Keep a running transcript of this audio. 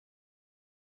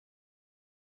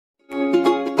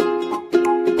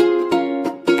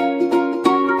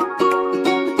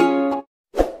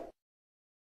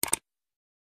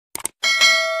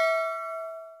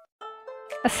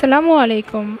আসসালামু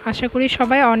আলাইকুম। আশা করি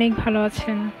সবাই অনেক ভালো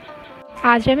আছেন।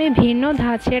 আজ আমি ভিন্ন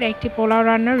ধাঁচের একটি পোলাও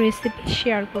রান্নার রেসিপি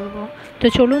শেয়ার করব। তো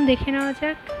চলুন দেখে নেওয়া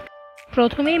যাক।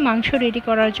 প্রথমেই মাংস রেডি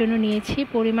করার জন্য নিয়েছি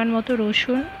পরিমাণ মতো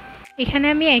রসুন। এখানে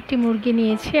আমি একটি মুরগি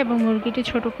নিয়েছি এবং মুরগিটি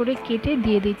ছোট করে কেটে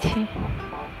দিয়ে দিচ্ছি।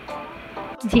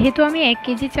 যেহেতু আমি 1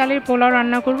 কেজি চালের পোলাও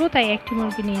রান্না করব তাই একটি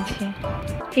মুরগি নিয়েছি।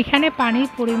 এখানে পানির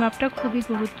পরিমাপটা খুবই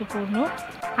গুরুত্বপূর্ণ।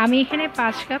 আমি এখানে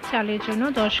 5 কাপ চালের জন্য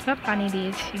 10 কাপ পানি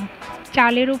দিয়েছি।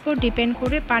 চালের উপর ডিপেন্ড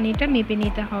করে পানিটা মেপে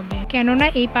নিতে হবে, কেননা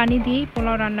এই পানি দিয়েই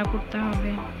পোলাও রান্না করতে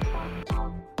হবে।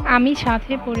 আমি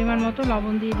সাথে পরিমাণ মতো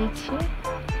লবণ দিয়ে দিচ্ছি।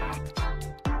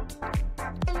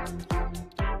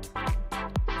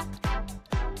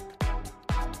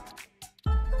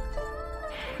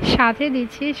 সাথে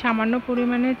দিচ্ছি সামান্য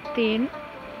পরিমাণের তেল।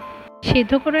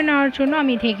 সেদ্ধ করে নেওয়ার জন্য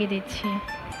আমি ঢেকে দিচ্ছি।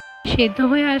 সেদ্ধ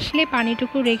হয়ে আসলে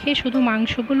পানিটুকু রেখে শুধু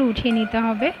মাংসগুলো উঠিয়ে নিতে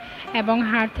হবে এবং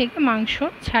হাড় থেকে মাংস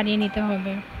ছাড়িয়ে নিতে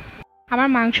হবে। আমার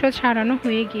মাংস ছাড়ানো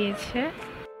হয়ে গিয়েছে।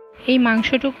 এই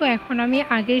মাংসটুকু এখন আমি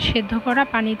আগে সেদ্ধ করা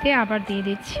পানিতে আবার দিয়ে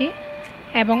দিচ্ছি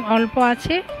এবং অল্প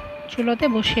আঁচে চুলোতে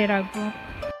বসিয়ে রাখবো।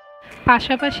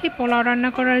 পাশাপাশি পোলাও রান্না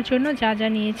করার জন্য যা যা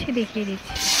নিয়েছি দেখিয়ে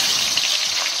দিচ্ছি।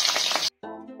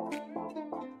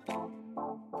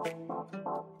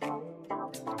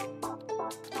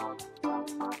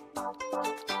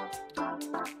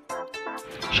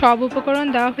 সব উপকরণ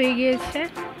দেওয়া হয়ে গিয়েছে।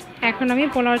 এখন আমি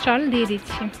পোলাও চাল দিয়ে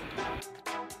দিচ্ছি।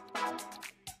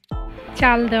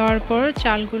 চাল দেওয়ার পর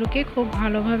চালগুলোকে খুব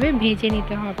ভালোভাবে ভেজে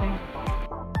নিতে হবে।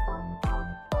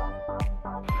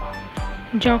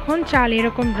 যখন চাল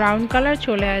এরকম ব্রাউন কালার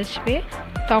চলে আসবে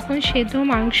তখন সেদ্ধ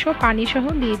মাংস পানি সহ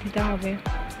দিয়ে দিতে হবে।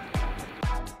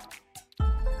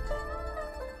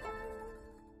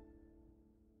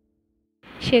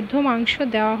 সেদ্ধ মাংস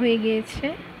দেওয়া হয়ে গিয়েছে।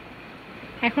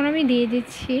 এখন আমি দিয়ে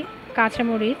দিচ্ছি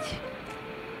কাঁচামরিচ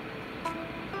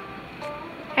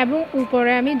এবং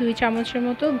উপরে আমি 2 চামচের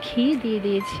মতো ঘি দিয়ে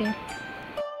দিয়েছি।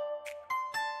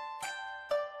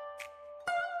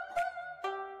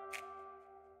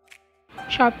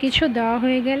 সব কিছু দেওয়া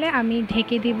হয়ে গেলে আমি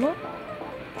ঢেকে দিব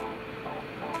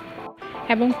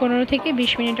এবং 15 থেকে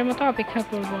 20 মিনিটের মতো অপেক্ষা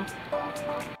করব।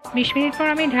 20 মিনিট পর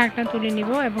আমি ঢাকনা তুলে নিব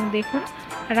এবং দেখুন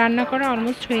রান্না করা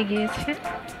অলমোস্ট হয়ে গিয়েছে।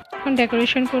 এখন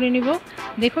ডেকোরেশন করে নিব।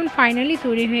 দেখুন ফাইনালি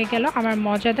তৈরি হয়ে গেল আমার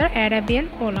মজাদার অ্যারাবিয়ান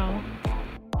পোলাও।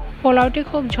 পোলাওটি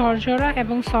খুব ঝরঝরা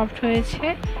এবং সফট হয়েছে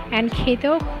অ্যান্ড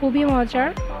খেতেও খুবই মজার।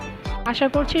 আশা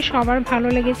করছি সবার ভালো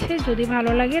লেগেছে। যদি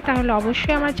ভালো লাগে তাহলে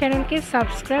অবশ্যই আমার চ্যানেলকে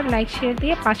সাবস্ক্রাইব, লাইক, শেয়ার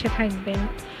দিয়ে পাশে থাকবেন।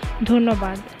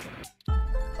 ধন্যবাদ।